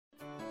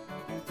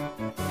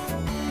So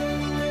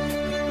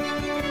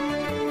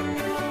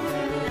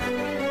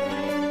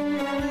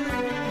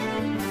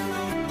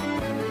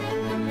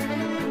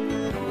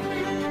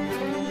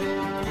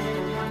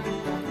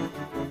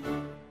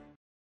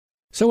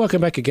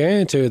welcome back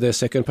again to the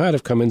second part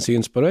of Come and See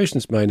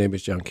Inspirations. My name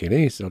is John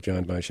Keeley, still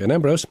joined by Shane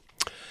Ambrose.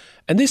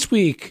 And this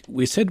week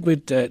we said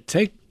we'd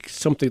take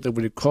something that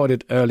we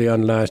recorded early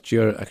on last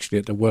year, actually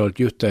at the World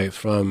Youth Day,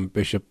 from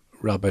Bishop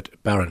Robert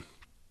Barron.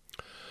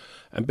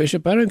 And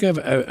Bishop Barron gave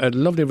a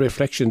lovely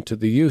reflection to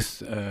the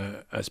youth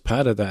as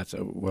part of that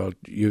World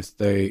Youth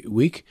Day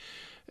week.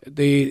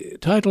 The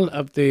title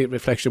of the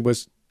reflection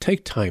was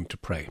Take Time to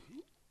Pray.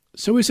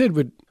 So we said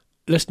we'd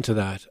listen to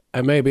that,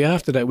 and maybe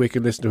after that we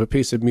can listen to a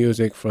piece of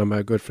music from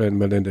our good friend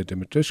Melinda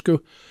Dimitrescu,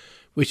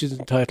 which is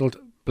entitled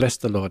Bless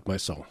the Lord, My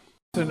Soul.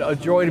 It's a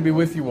joy to be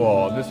with you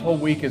all. This whole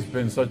week has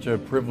been such a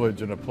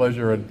privilege and a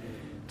pleasure, and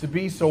to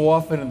be so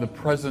often in the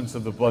presence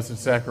of the Blessed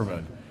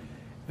Sacrament.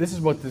 This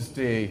is what this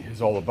day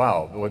is all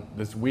about, what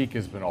this week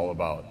has been all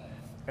about.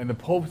 And the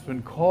Pope's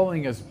been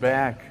calling us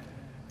back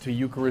to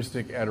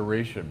Eucharistic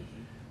adoration.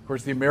 Of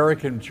course, the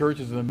American Church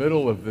is in the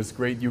middle of this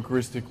great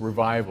Eucharistic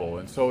revival,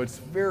 and so it's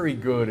very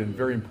good and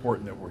very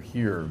important that we're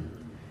here.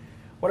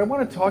 What I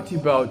want to talk to you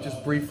about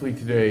just briefly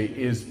today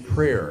is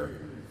prayer,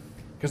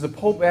 because the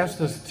Pope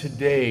asked us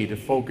today to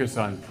focus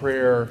on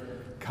prayer,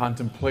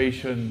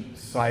 contemplation,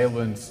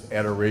 silence,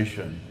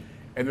 adoration,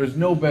 and there's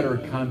no better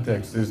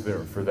context, is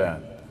there, for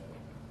that?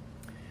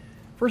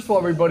 First of all,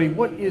 everybody,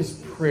 what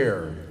is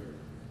prayer?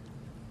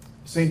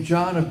 St.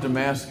 John of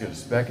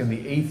Damascus, back in the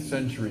 8th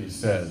century,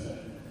 said,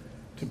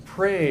 to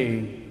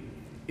pray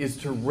is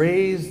to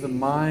raise the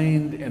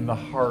mind and the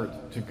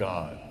heart to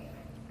God.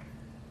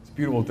 It's a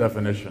beautiful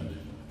definition.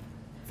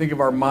 Think of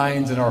our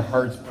minds and our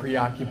hearts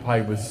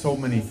preoccupied with so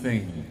many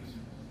things.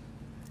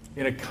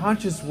 In a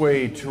conscious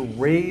way, to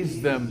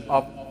raise them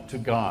up to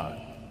God.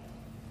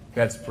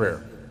 That's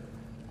prayer.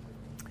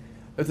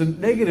 There's a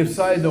negative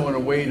side, though, in a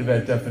way to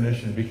that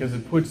definition, because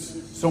it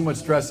puts so much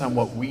stress on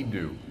what we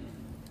do.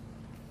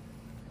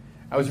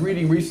 I was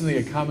reading recently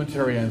a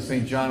commentary on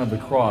St. John of the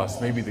Cross,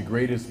 maybe the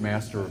greatest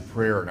master of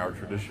prayer in our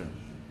tradition.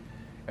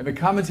 And the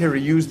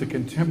commentary used a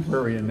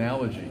contemporary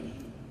analogy.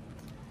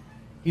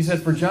 He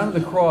said, for John of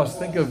the Cross,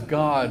 think of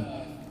God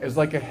as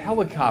like a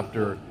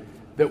helicopter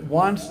that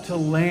wants to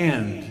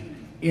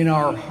land in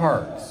our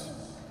hearts.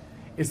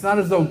 It's not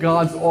as though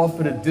God's off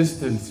at a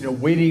distance,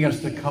 waiting us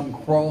to come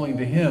crawling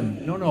to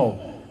Him.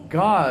 No.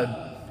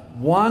 God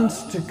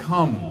wants to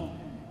come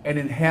and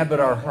inhabit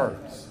our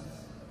hearts.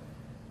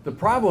 The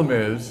problem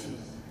is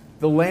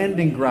the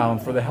landing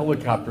ground for the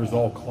helicopter is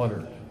all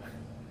cluttered.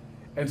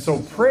 And so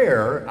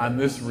prayer on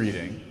this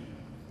reading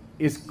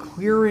is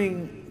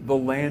clearing the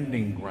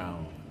landing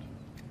ground,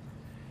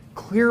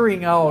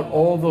 clearing out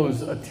all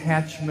those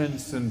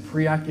attachments and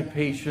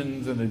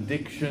preoccupations and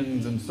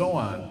addictions and so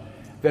on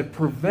that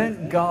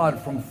prevent God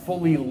from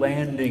fully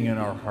landing in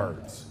our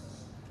hearts.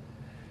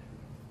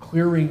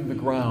 Clearing the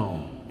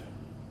ground.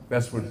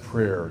 That's what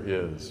prayer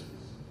is.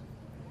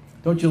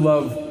 Don't you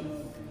love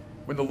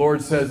when the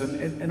Lord says,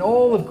 and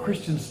all of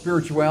Christian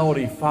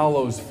spirituality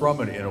follows from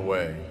it in a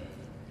way,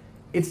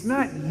 it's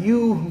not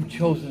you who've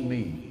chosen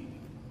me,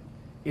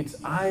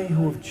 it's I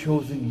who have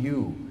chosen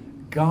you.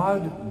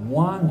 God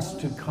wants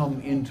to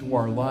come into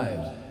our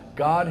lives.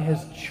 God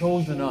has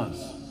chosen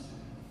us.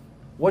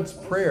 What's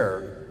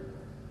prayer?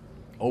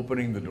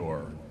 Opening the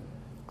door,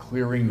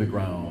 clearing the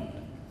ground,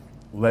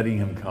 letting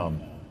Him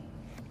come.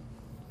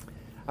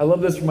 I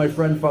love this from my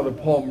friend Father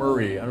Paul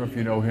Murray. I don't know if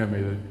you know him.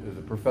 He's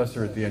a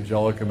professor at the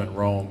Angelicum in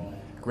Rome,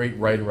 great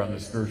writer on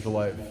the spiritual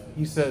life.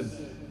 He said,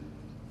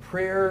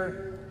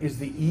 prayer is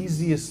the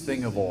easiest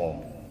thing of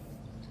all.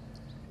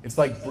 It's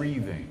like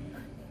breathing.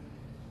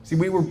 See,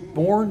 we were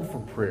born for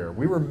prayer.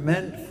 We were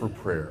meant for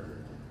prayer.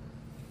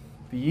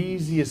 The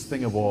easiest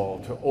thing of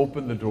all, to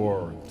open the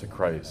door to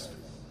Christ.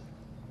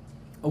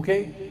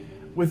 Okay,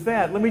 with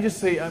that, let me just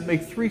say,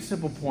 make 3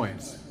 simple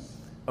points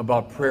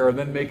about prayer, and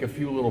then make a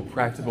few little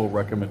practical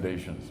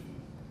recommendations.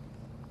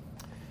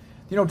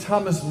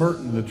 Thomas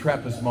Merton, the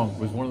Trappist monk,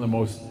 was one of the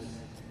most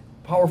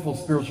powerful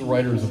spiritual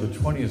writers of the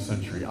 20th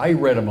century. I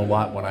read him a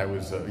lot when I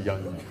was a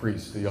young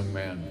priest, a young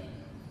man.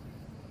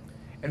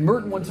 And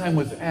Merton one time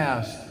was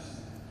asked,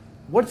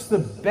 what's the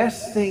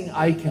best thing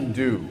I can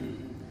do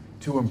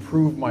to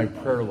improve my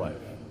prayer life?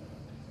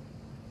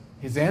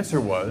 His answer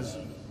was,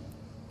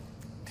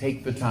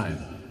 take the time.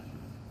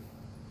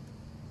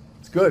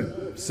 It's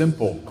good,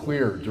 simple,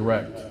 clear,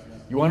 direct.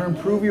 You want to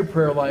improve your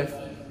prayer life?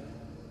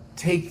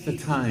 Take the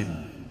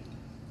time.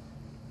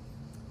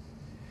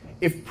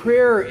 If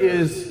prayer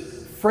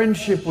is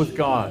friendship with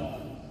God,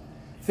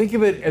 think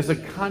of it as a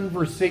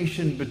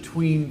conversation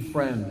between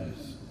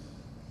friends.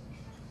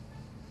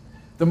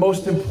 The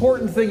most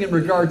important thing in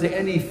regard to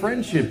any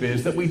friendship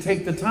is that we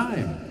take the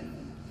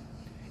time.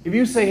 If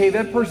you say, hey,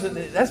 that person,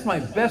 that's my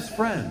best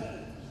friend.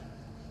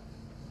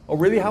 Oh,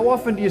 really? How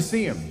often do you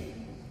see him?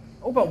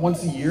 Oh, about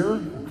once a year.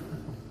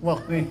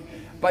 Well,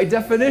 by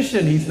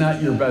definition, he's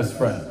not your best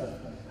friend.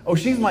 Oh,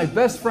 she's my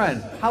best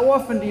friend. How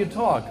often do you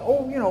talk?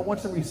 Oh,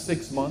 once every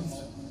 6 months.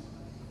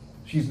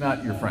 she's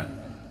not your friend.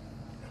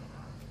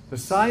 The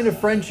sign of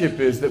friendship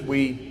is that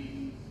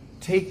we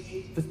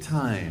take the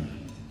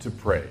time to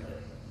pray.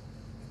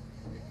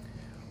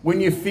 When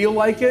you feel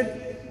like it,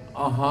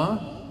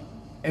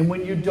 and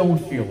when you don't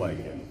feel like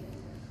it.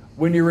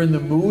 When you're in the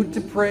mood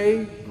to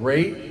pray,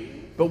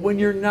 great, but when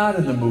you're not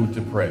in the mood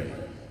to pray,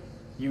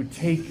 you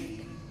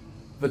take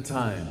the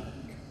time.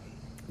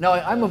 Now,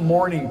 I'm a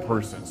morning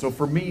person, so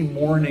for me,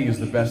 morning is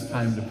the best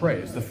time to pray.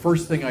 It's the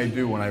first thing I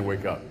do when I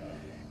wake up,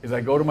 is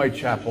I go to my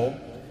chapel.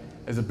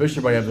 As a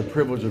bishop, I have the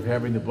privilege of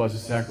having the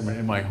Blessed Sacrament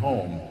in my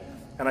home,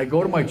 and I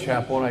go to my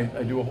chapel and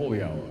I do a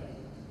holy hour.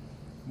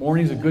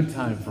 Morning's a good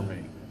time for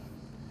me.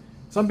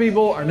 Some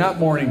people are not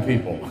morning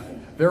people.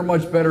 They're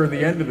much better at the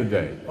end of the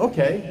day.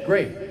 Okay,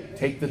 great.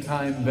 Take the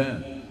time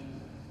then.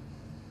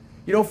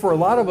 You know, for a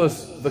lot of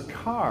us, the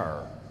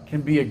car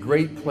can be a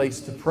great place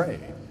to pray.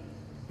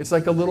 It's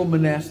like a little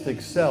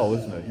monastic cell,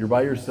 isn't it? You're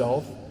by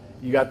yourself,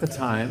 you got the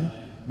time,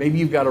 maybe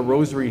you've got a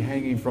rosary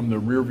hanging from the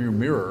rearview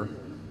mirror.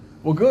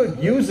 Well,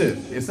 good, use it.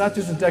 It's not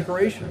just a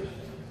decoration.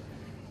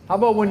 How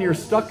about when you're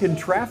stuck in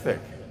traffic?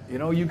 You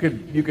know, you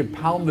could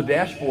pound the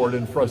dashboard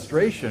in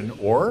frustration,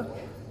 or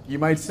you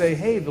might say,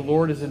 hey, the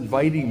Lord is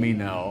inviting me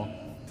now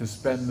to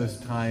spend this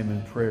time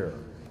in prayer.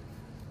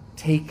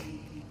 Take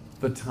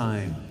the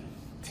time.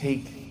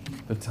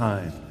 Take the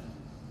time.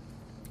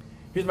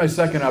 Here's my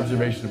second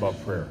observation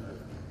about prayer.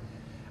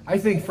 I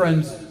think,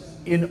 friends,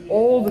 in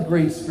all the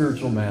great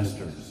spiritual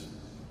masters,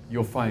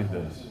 you'll find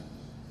this.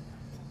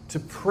 To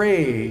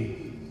pray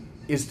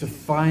is to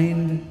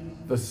find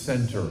the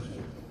center.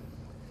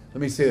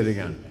 Let me say that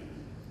again.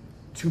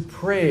 To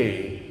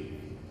pray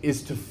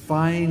is to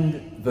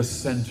find the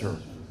center.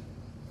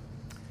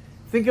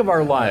 Think of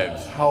our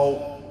lives,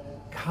 how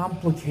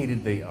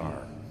complicated they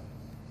are.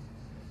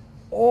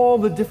 All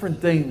the different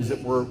things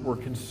that we're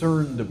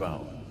concerned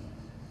about.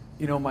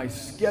 You know, my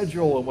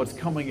schedule and what's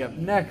coming up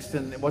next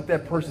and what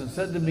that person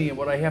said to me and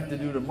what I have to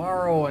do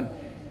tomorrow. And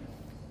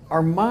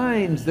our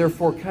minds,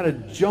 therefore, kind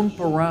of jump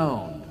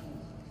around.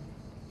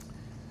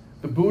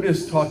 The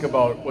Buddhists talk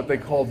about what they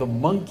call the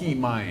monkey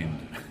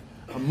mind.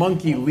 A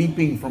monkey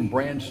leaping from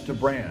branch to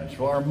branch.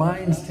 Well, our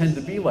minds tend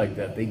to be like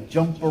that. They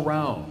jump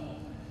around.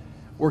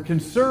 We're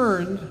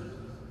concerned.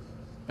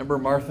 Remember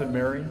Martha and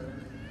Mary?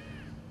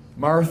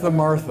 Martha,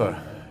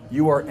 Martha,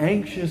 you are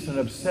anxious and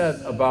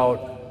upset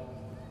about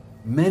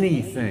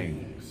many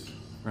things,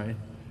 right?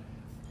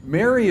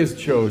 Mary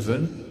is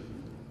chosen,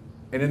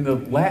 and in the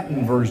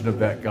Latin version of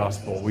that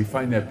gospel, we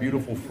find that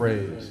beautiful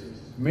phrase.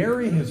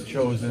 Mary has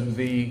chosen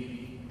the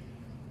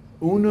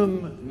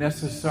unum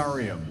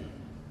necessarium,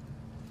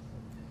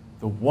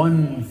 the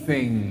one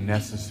thing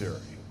necessary.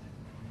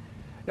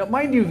 Now,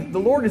 mind you, the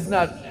Lord is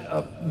not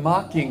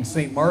mocking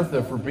St.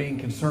 Martha for being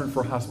concerned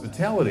for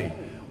hospitality.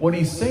 What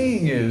he's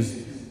saying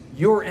is,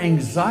 your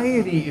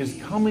anxiety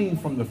is coming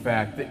from the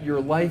fact that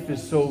your life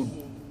is so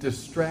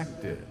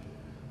distracted.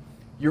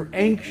 You're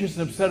anxious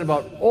and upset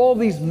about all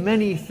these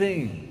many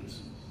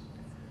things.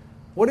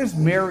 What has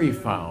Mary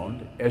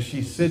found as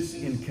she sits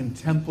in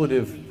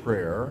contemplative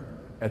prayer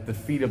at the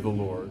feet of the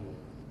Lord?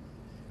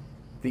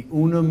 The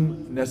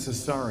unum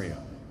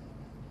necessarium,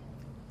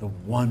 the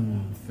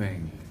one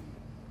thing.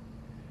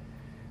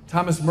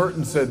 Thomas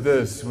Merton said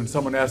this when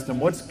someone asked him,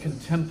 what's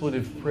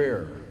contemplative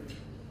prayer?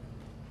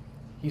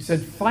 He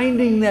said,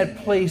 finding that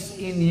place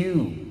in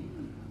you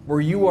where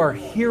you are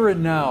here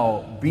and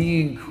now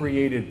being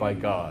created by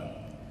God.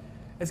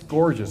 That's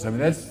gorgeous. I mean,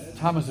 that's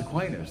Thomas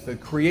Aquinas. That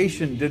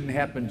creation didn't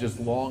happen just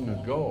long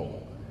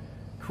ago.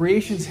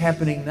 Creation's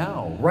happening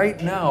now.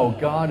 Right now,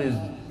 God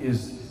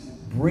is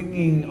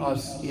bringing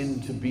us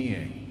into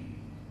being.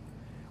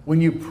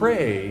 When you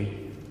pray,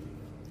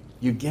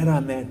 you get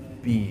on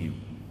that beam.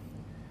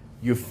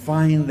 You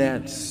find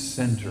that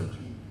center.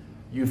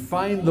 You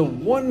find the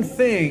one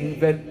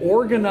thing that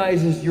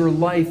organizes your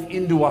life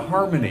into a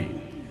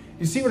harmony.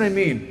 You see what I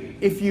mean?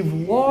 If you've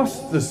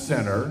lost the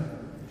center,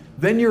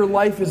 then your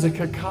life is a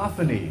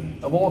cacophony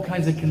of all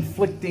kinds of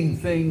conflicting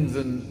things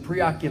and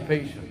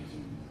preoccupations.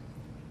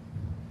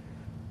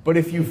 But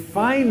if you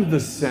find the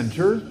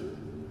center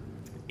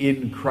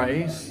in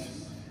Christ,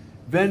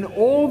 then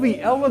all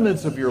the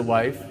elements of your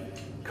life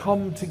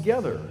come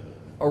together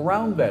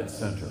around that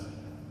center.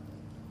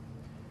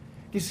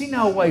 Do you see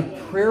now why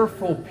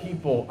prayerful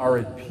people are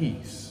at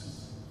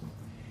peace?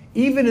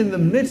 Even in the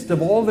midst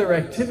of all their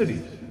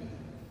activities.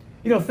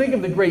 You know, think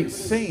of the great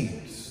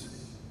saints.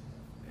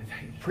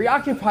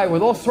 Preoccupied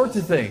with all sorts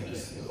of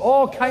things.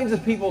 All kinds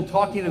of people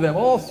talking to them.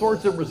 All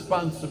sorts of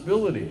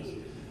responsibilities.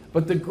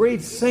 But the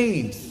great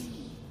saints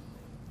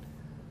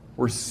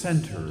were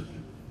centered.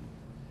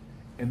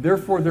 And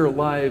therefore their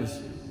lives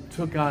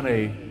took on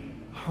a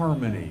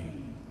harmony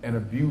and a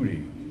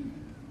beauty.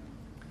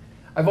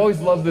 I've always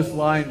loved this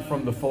line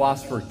from the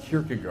philosopher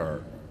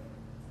Kierkegaard.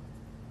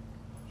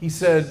 He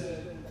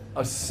said,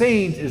 a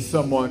saint is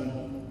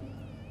someone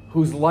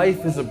whose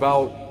life is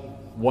about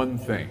one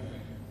thing.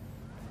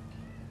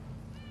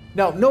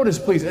 Now, notice,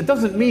 please, it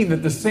doesn't mean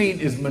that the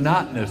saint is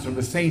monotonous or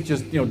the saint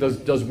just,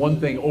 does one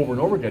thing over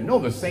and over again. No,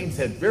 the saints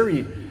had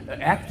very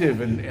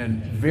active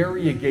and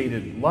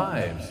variegated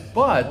lives.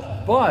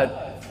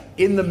 But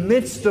in the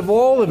midst of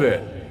all of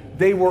it,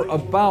 they were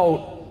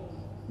about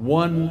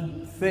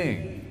one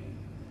thing: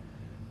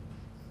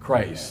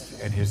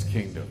 Christ and his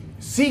kingdom.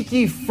 Seek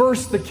ye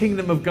first the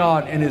kingdom of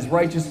God and his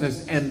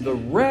righteousness, and the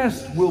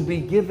rest will be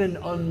given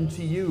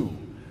unto you.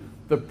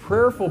 The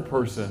prayerful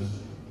person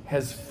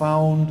has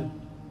found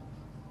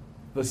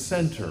the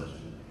center,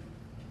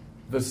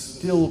 the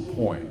still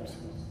point.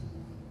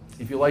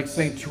 If you like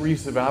St.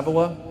 Teresa of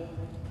Avila,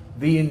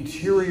 the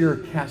interior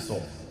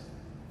castle.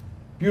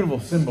 Beautiful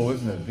symbol,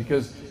 isn't it?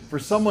 Because for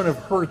someone of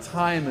her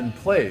time and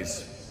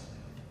place,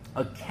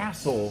 a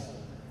castle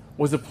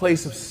was a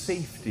place of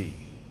safety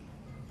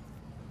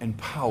and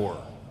power.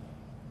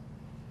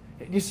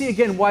 You see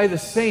again why the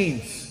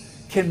saints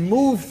can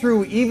move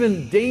through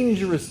even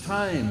dangerous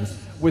times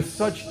with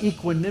such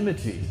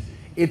equanimity.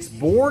 It's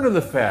born of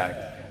the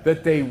fact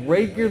that they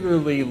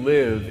regularly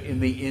live in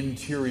the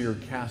interior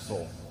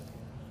castle.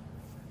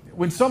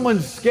 When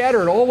someone's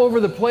scattered all over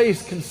the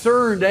place,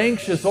 concerned,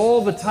 anxious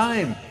all the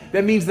time,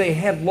 that means they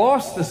have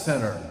lost the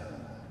center.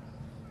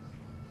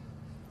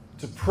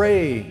 To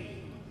pray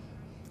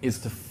is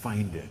to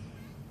find it.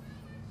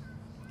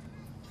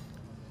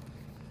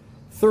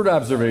 Third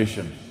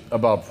observation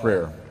about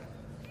prayer: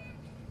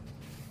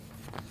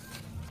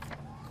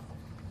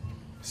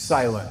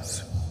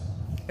 silence.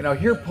 And now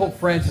here Pope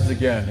Francis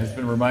again has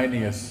been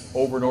reminding us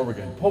over and over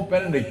again. Pope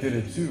Benedict did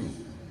it too.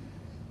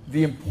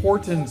 The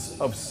importance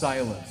of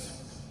silence.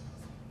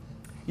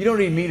 You don't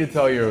need me to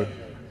tell you,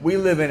 we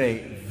live in a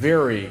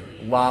very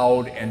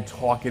loud and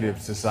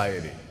talkative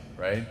society,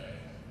 right?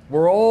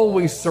 We're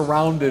always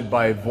surrounded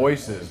by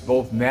voices,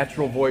 both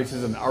natural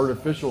voices and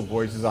artificial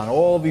voices, on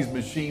all these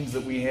machines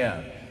that we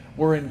have.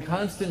 We're in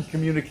constant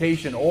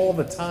communication all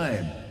the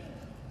time.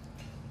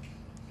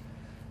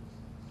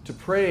 To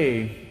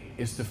pray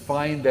is to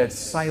find that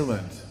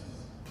silent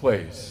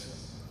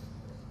place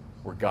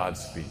where God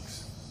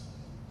speaks.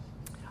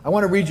 I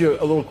want to read you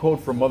a little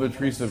quote from Mother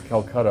Teresa of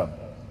Calcutta.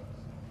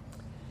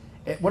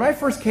 When I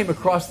first came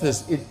across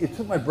this, it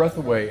took my breath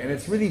away, and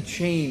it's really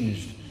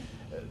changed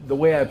the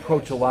way I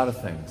approach a lot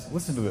of things.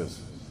 Listen to this.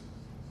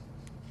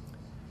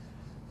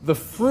 The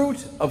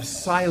fruit of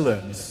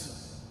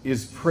silence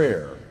is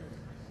prayer.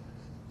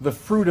 The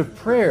fruit of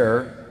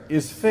prayer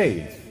is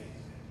faith.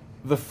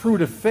 The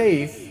fruit of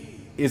faith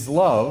is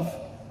love.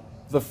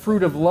 The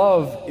fruit of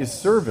love is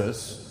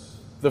service.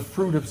 The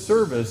fruit of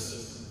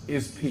service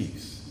is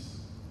peace.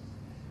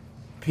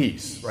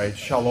 Peace, right?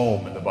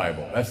 Shalom in the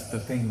Bible. That's the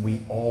thing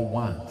we all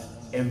want.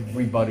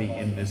 Everybody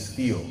in this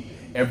field,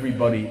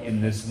 everybody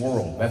in this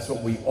world. That's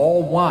what we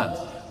all want.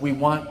 We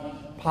want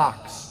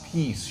pax,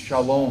 peace,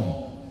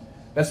 shalom.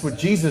 That's what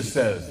Jesus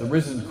says. The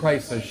risen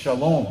Christ says,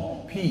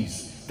 shalom,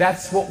 peace.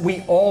 That's what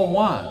we all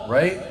want,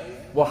 right?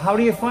 Well, how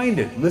do you find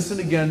it? Listen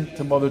again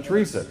to Mother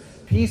Teresa.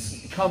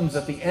 Peace comes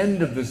at the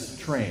end of this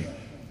train.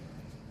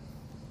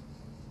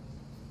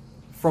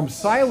 From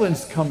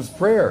silence comes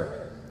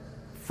prayer.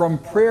 From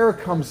prayer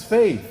comes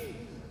faith.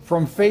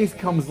 From faith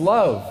comes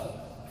love.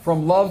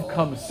 From love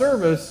comes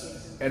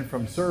service. And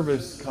from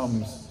service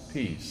comes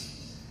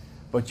peace.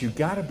 But you've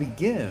got to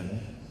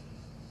begin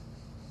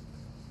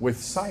with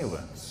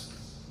silence.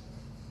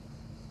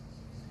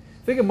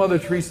 Think of Mother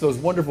Teresa, those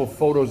wonderful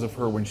photos of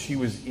her when she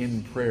was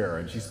in prayer,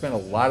 and she spent a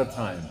lot of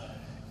time.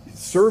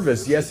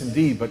 Service, yes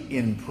indeed, but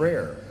in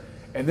prayer.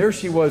 And there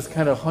she was,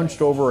 kind of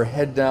hunched over, her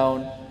head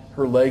down,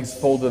 her legs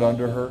folded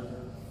under her,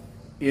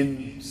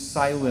 in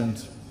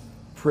silent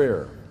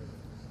prayer.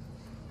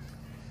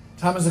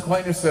 Thomas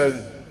Aquinas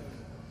said,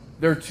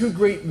 there are two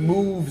great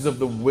moves of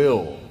the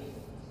will.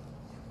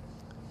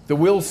 The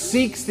will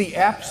seeks the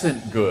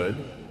absent good,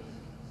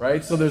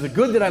 right? So there's a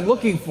good that I'm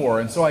looking for,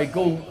 and so I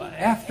go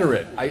after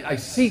it. I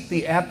seek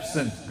the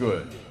absent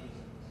good.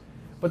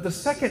 But the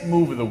second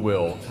move of the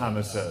will,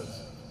 Thomas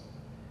says,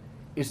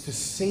 is to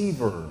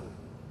savor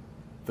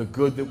the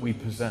good that we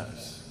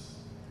possess.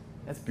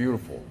 That's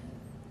beautiful.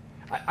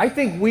 I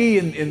think we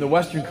in the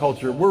Western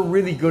culture, we're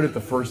really good at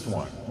the first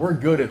one. We're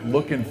good at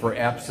looking for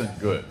absent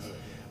goods.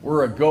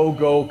 We're a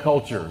go-go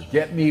culture.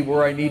 Get me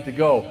where I need to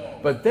go.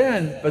 But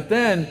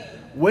then,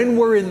 when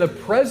we're in the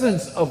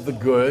presence of the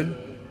good,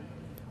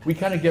 we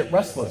kind of get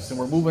restless and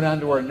we're moving on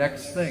to our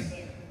next thing.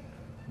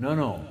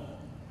 No.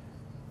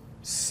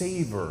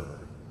 Savor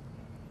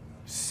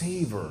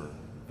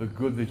the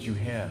good that you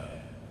have.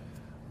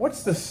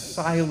 What's the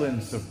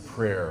silence of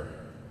prayer?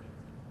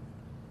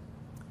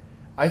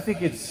 I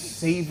think it's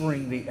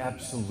savoring the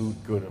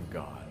absolute good of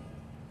God.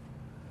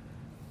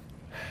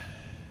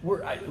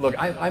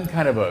 I'm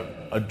kind of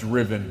a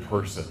driven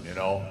person, you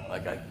know?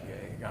 Like I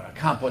gotta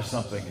accomplish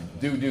something and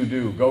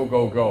do,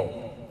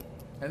 go.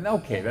 And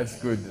okay,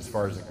 that's good as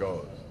far as it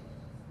goes.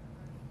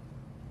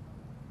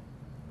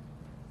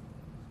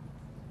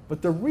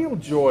 But the real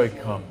joy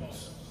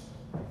comes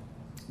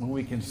when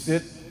we can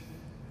sit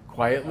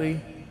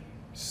quietly,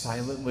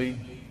 silently,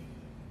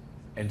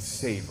 and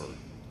savor.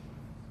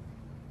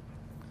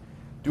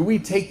 Do we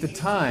take the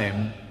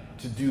time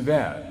to do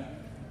that?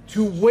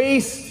 To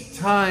waste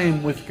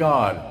time with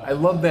God. I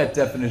love that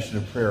definition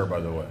of prayer, by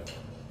the way.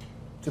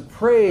 To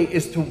pray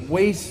is to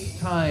waste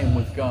time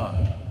with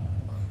God.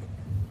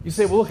 You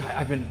say, well, look,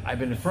 I've been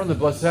in front of the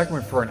Blessed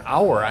Sacrament for an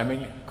hour. I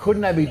mean,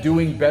 couldn't I be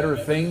doing better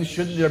things?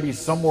 Shouldn't there be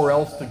somewhere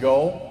else to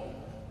go?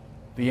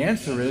 The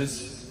answer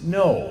is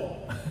no.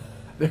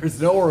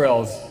 There's nowhere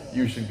else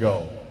you should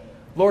go.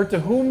 Lord, to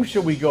whom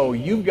shall we go?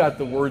 You've got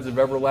the words of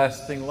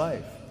everlasting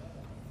life.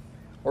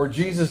 Or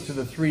Jesus to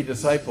the 3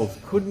 disciples,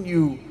 couldn't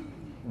you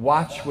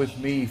watch with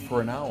me for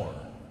an hour?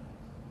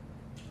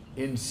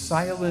 In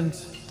silent,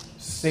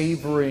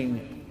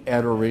 savoring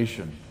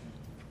adoration.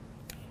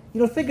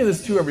 You know, think of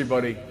this too,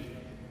 everybody.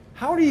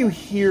 How do you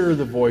hear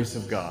the voice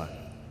of God?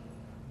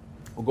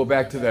 We'll go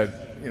back to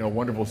that,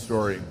 wonderful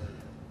story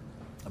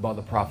about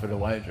the prophet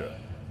Elijah.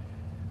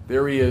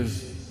 There he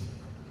is,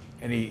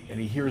 and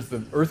he hears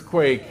the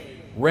earthquake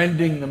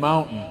rending the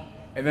mountain,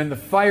 and then the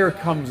fire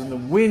comes and the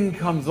wind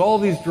comes, all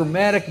these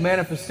dramatic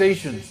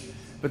manifestations.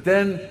 But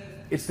then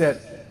it's that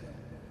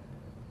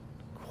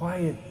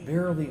quiet,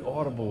 barely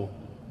audible,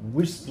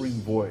 whispering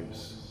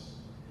voice,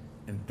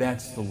 and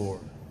that's the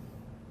Lord.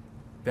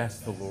 That's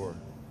the Lord.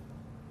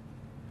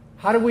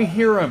 How do we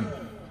hear him?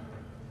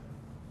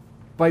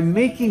 By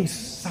making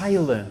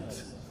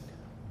silent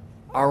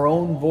our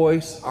own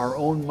voice, our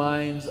own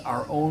minds,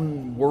 our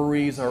own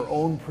worries, our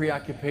own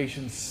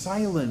preoccupations.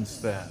 Silence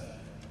that.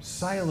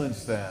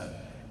 Silence that.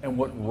 And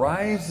what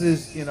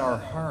rises in our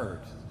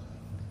heart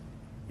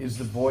is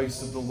the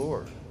voice of the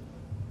Lord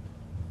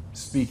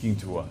speaking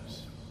to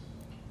us.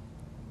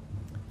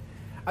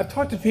 I've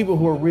talked to people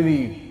who are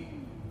really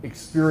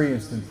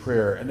experienced in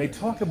prayer, and they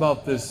talk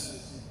about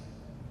this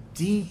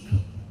deep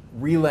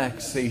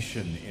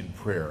relaxation in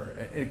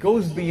prayer. It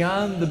goes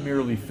beyond the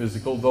merely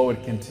physical, though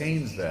it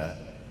contains that.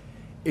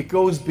 It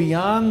goes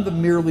beyond the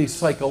merely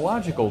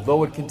psychological,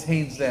 though it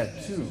contains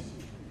that too.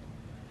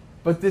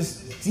 But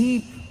this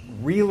deep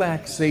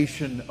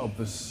relaxation of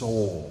the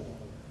soul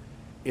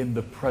in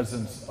the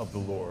presence of the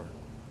Lord.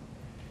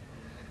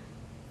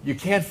 You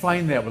can't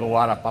find that with a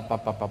lot of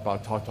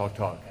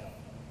talk.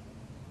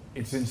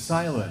 It's in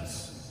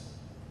silence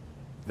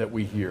that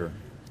we hear.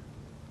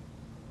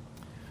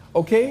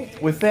 Okay,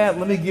 with that,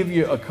 let me give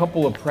you a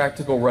couple of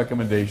practical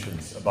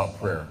recommendations about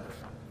prayer.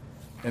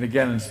 And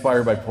again,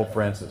 inspired by Pope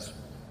Francis.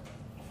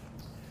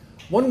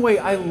 One way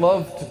I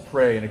love to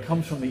pray, and it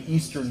comes from the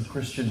Eastern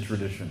Christian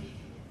tradition,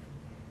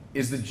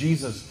 is the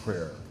Jesus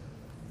prayer.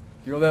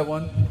 Do you know that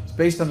one? It's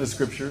based on the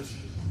scriptures.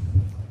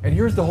 And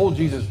here's the whole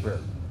Jesus prayer.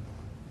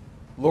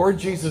 Lord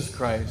Jesus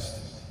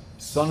Christ,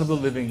 Son of the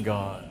living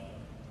God,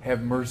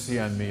 have mercy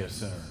on me, a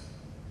sinner.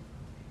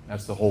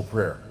 That's the whole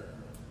prayer.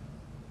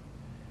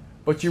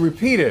 But you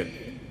repeat it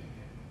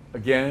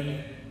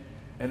again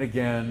and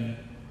again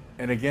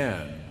and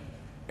again.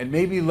 And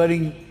maybe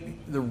letting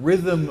the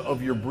rhythm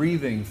of your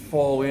breathing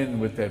fall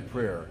in with that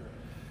prayer.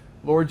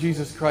 Lord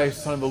Jesus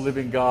Christ, Son of the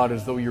living God,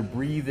 as though you're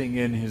breathing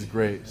in his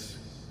grace.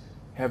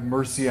 Have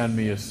mercy on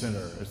me, a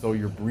sinner, as though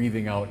you're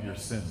breathing out your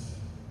sin.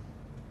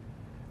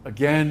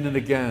 Again and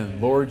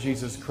again, Lord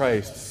Jesus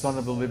Christ, Son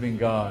of the living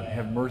God,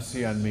 have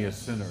mercy on me, a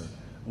sinner.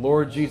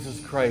 Lord Jesus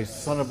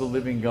Christ, Son of the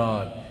living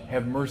God,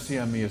 have mercy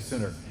on me, a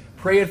sinner.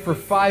 Pray it for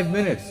 5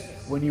 minutes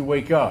when you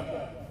wake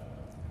up.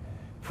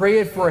 Pray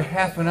it for a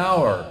half an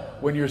hour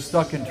when you're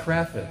stuck in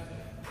traffic.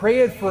 Pray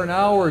it for an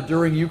hour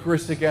during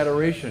Eucharistic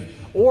adoration.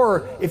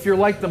 Or if you're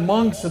like the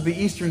monks of the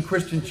Eastern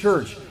Christian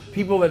Church,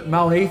 people at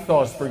Mount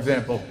Athos, for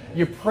example,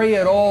 you pray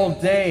it all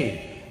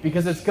day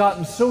because it's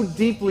gotten so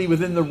deeply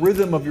within the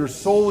rhythm of your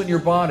soul and your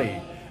body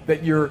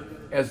that you're,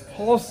 as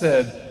Paul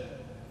said,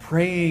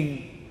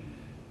 praying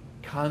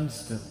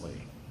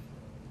constantly.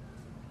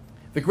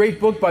 The great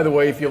book, by the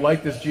way, if you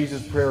like this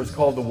Jesus prayer, is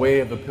called The Way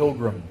of the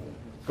Pilgrim.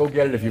 Go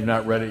get it if you've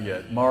not read it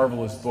yet.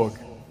 Marvelous book.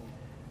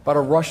 About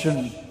a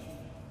Russian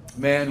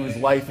man whose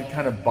life had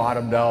kind of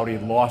bottomed out. He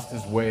had lost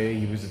his way.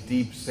 He was in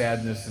deep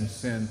sadness and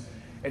sin.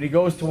 And he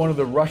goes to one of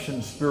the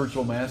Russian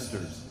spiritual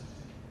masters.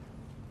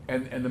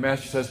 And the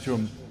master says to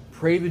him,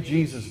 pray the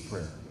Jesus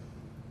prayer.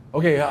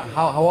 Okay,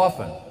 how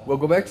often? Well,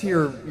 go back to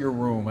your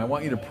room. I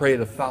want you to pray it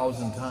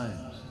 1,000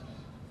 times.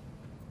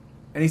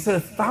 And he said,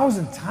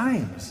 1,000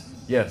 times?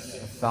 Yes,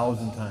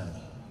 1,000 times.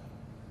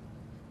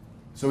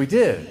 So he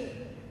did.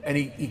 And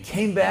he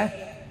came back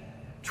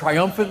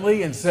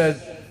triumphantly and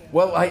said,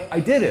 well, I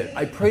did it.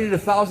 I prayed it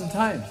 1,000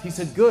 times. He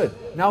said, good.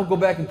 Now go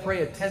back and pray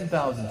it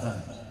 10,000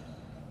 times.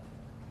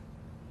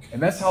 And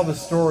that's how the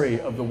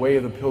story of the Way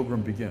of the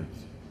Pilgrim begins.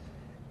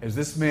 As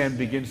this man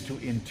begins to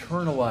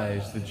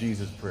internalize the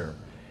Jesus prayer.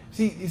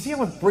 See, you see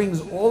how it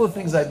brings all the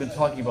things I've been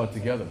talking about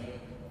together?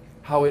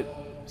 How it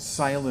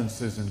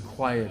silences and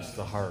quiets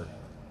the heart.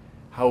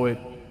 How it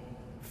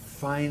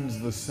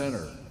finds the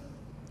center.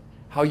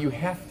 How you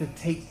have to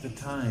take the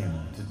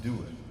time to do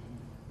it.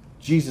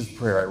 Jesus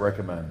prayer, I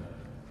recommend.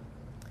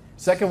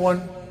 Second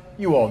one,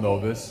 you all know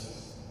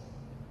this,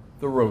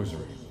 the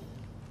Rosary.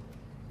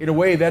 In a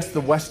way, that's the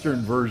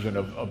Western version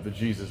of the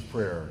Jesus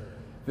prayer.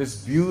 This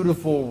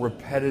beautiful,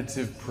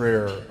 repetitive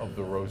prayer of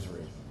the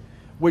Rosary.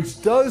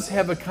 which does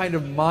have a kind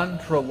of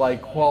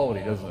mantra-like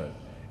quality, doesn't it?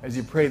 As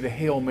you pray the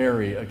Hail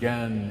Mary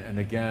again and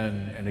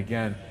again and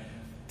again,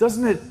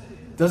 doesn't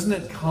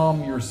it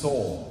calm your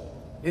soul?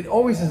 It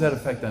always has that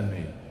effect on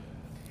me.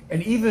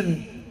 And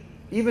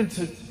even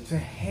to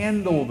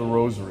handle the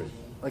rosary,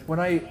 like when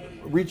I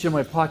reach in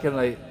my pocket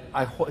and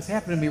it's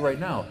happening to me right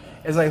now,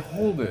 as I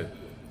hold it,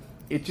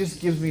 it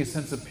just gives me a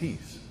sense of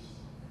peace.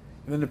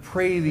 And then to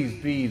pray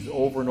these beads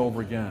over and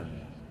over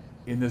again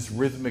in this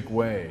rhythmic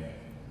way,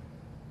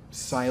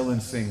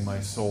 silencing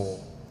my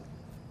soul,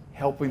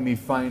 helping me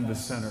find the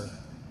center.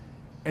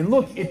 And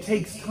look, it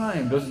takes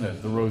time, doesn't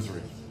it, the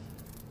rosary?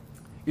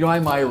 You know,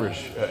 I'm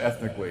Irish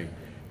ethnically.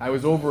 I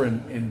was over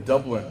in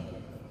Dublin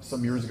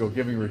some years ago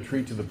giving a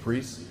retreat to the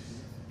priests,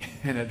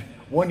 and at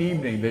one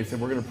evening they said,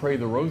 we're going to pray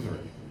the rosary.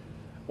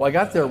 Well, I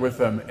got there with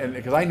them, and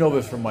because I know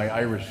this from my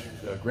Irish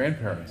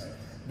grandparents,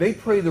 they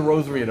pray the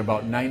rosary at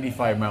about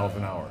 95 miles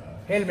an hour.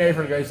 Hail Mary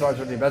for the grace of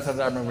the Lord, the best of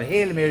the time,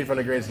 Hail Mary for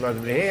the grace of the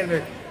Lord, Hail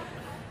Mary.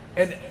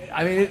 And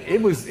I mean,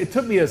 it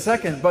took me a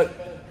second, but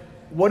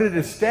what it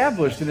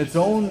established in its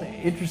own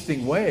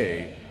interesting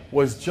way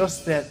was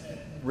just that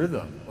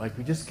rhythm. Like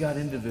we just got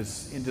into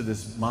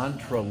this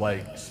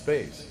mantra-like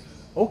space.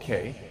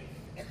 Okay,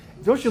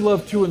 don't you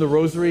love too in the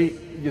rosary?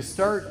 You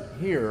start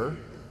here,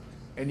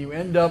 and you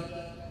end up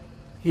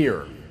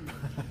here.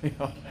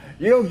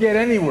 You don't get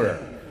anywhere.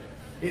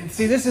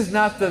 See, this is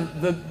not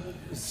the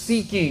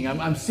seeking.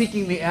 I'm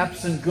seeking the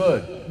absent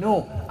good.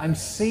 No, I'm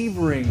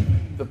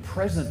savoring the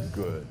present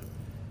good.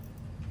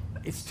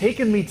 It's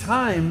taken me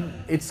time.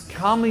 It's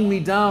calming me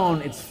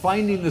down. It's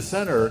finding the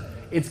center.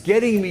 It's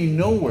getting me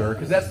nowhere,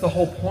 because that's the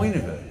whole point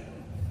of it,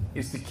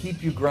 is to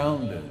keep you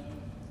grounded.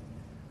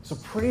 So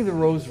pray the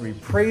rosary,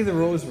 pray the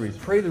rosary,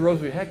 pray the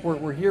rosary. Heck,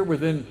 we're here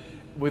within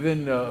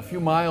a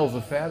few miles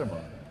of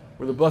Fatima,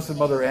 where the Blessed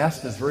Mother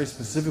asked us very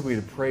specifically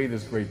to pray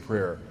this great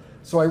prayer.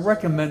 So I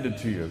recommend it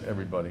to you,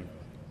 everybody.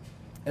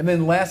 And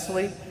then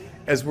lastly,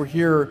 as we're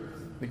here,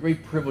 the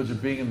great privilege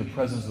of being in the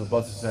presence of the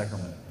Blessed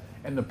Sacrament.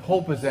 And the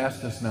Pope has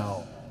asked us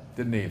now,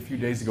 didn't he, a few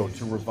days ago,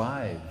 to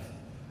revive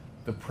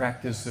the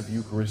practice of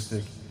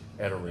Eucharistic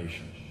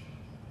adoration.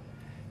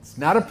 It's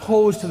not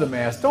opposed to the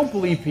Mass. Don't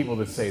believe people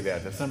that say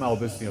that somehow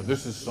this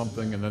is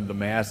something and then the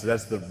Mass,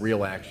 that's the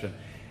real action.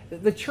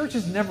 The Church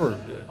has never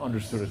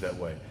understood it that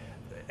way.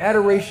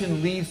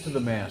 Adoration leads to the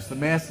Mass. The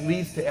Mass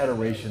leads to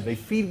adoration. They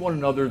feed one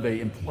another. They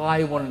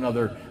imply one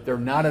another. They're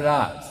not at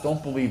odds.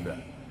 Don't believe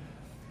that.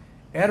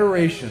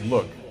 Adoration,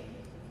 look,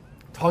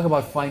 talk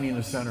about finding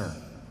the center.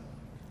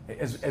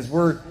 As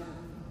we're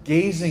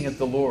gazing at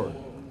the Lord,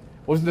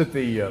 wasn't it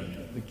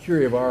the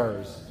Curé of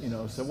Ars,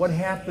 said, what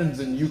happens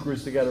in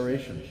Eucharistic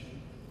adoration?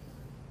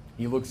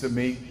 He looks at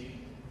me,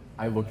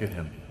 I look at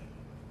him.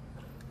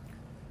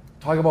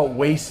 Talk about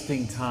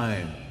wasting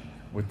time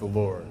with the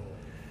Lord.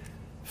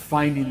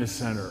 Finding the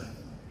center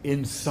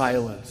in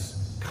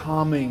silence,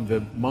 calming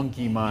the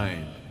monkey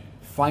mind,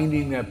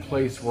 finding that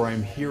place where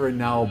I'm here and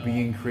now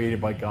being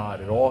created by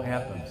God. It all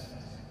happens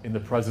in the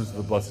presence of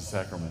the Blessed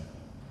Sacrament.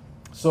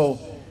 So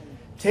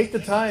take the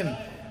time.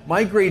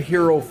 My great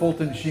hero,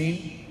 Fulton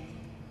Sheen,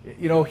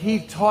 he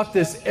taught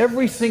this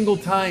every single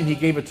time he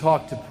gave a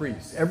talk to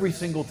priests. Every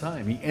single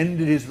time. He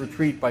ended his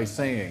retreat by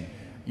saying,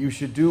 you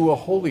should do a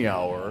holy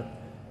hour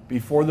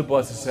before the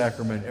Blessed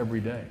Sacrament every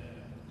day.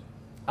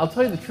 I'll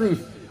tell you the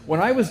truth. When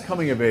I was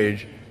coming of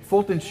age,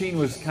 Fulton Sheen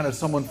was kind of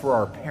someone for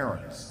our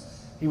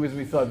parents. We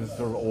thought this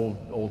sort of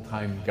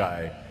old-time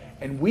guy.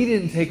 And we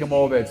didn't take him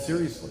all that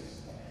seriously.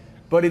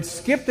 But it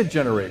skipped a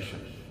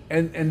generation.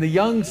 And the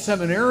young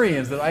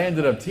seminarians that I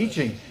ended up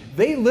teaching,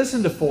 they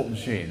listened to Fulton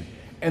Sheen,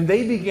 and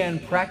they began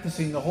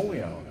practicing the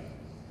holy hour.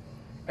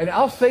 And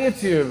I'll say it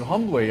to you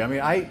humbly,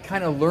 I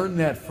kind of learned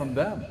that from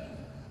them,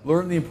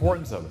 learned the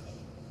importance of it.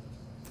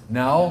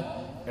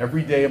 Now,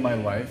 every day of my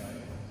life,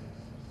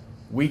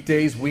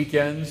 weekdays,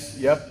 weekends,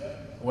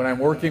 yep. When I'm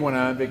working, when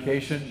I'm on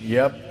vacation,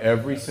 yep.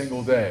 Every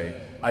single day,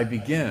 I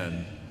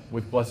begin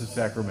with Blessed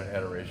Sacrament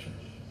adoration.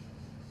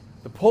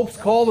 The Pope's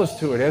called us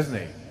to it,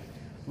 hasn't he?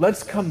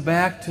 Let's come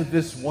back to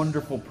this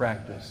wonderful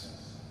practice.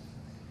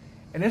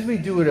 And as we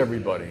do it,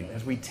 everybody,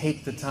 as we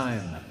take the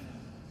time,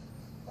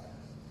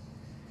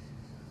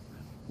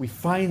 we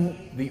find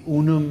the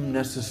unum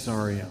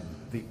necessarium,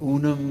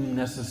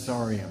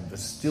 the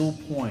still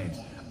point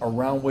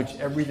around which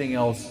everything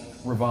else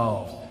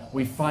revolves.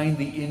 We find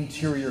the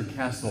interior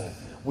castle.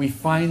 We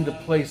find the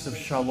place of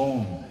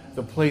shalom,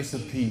 the place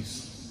of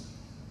peace.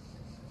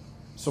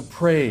 So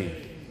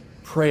pray,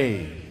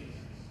 pray,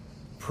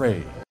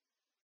 pray.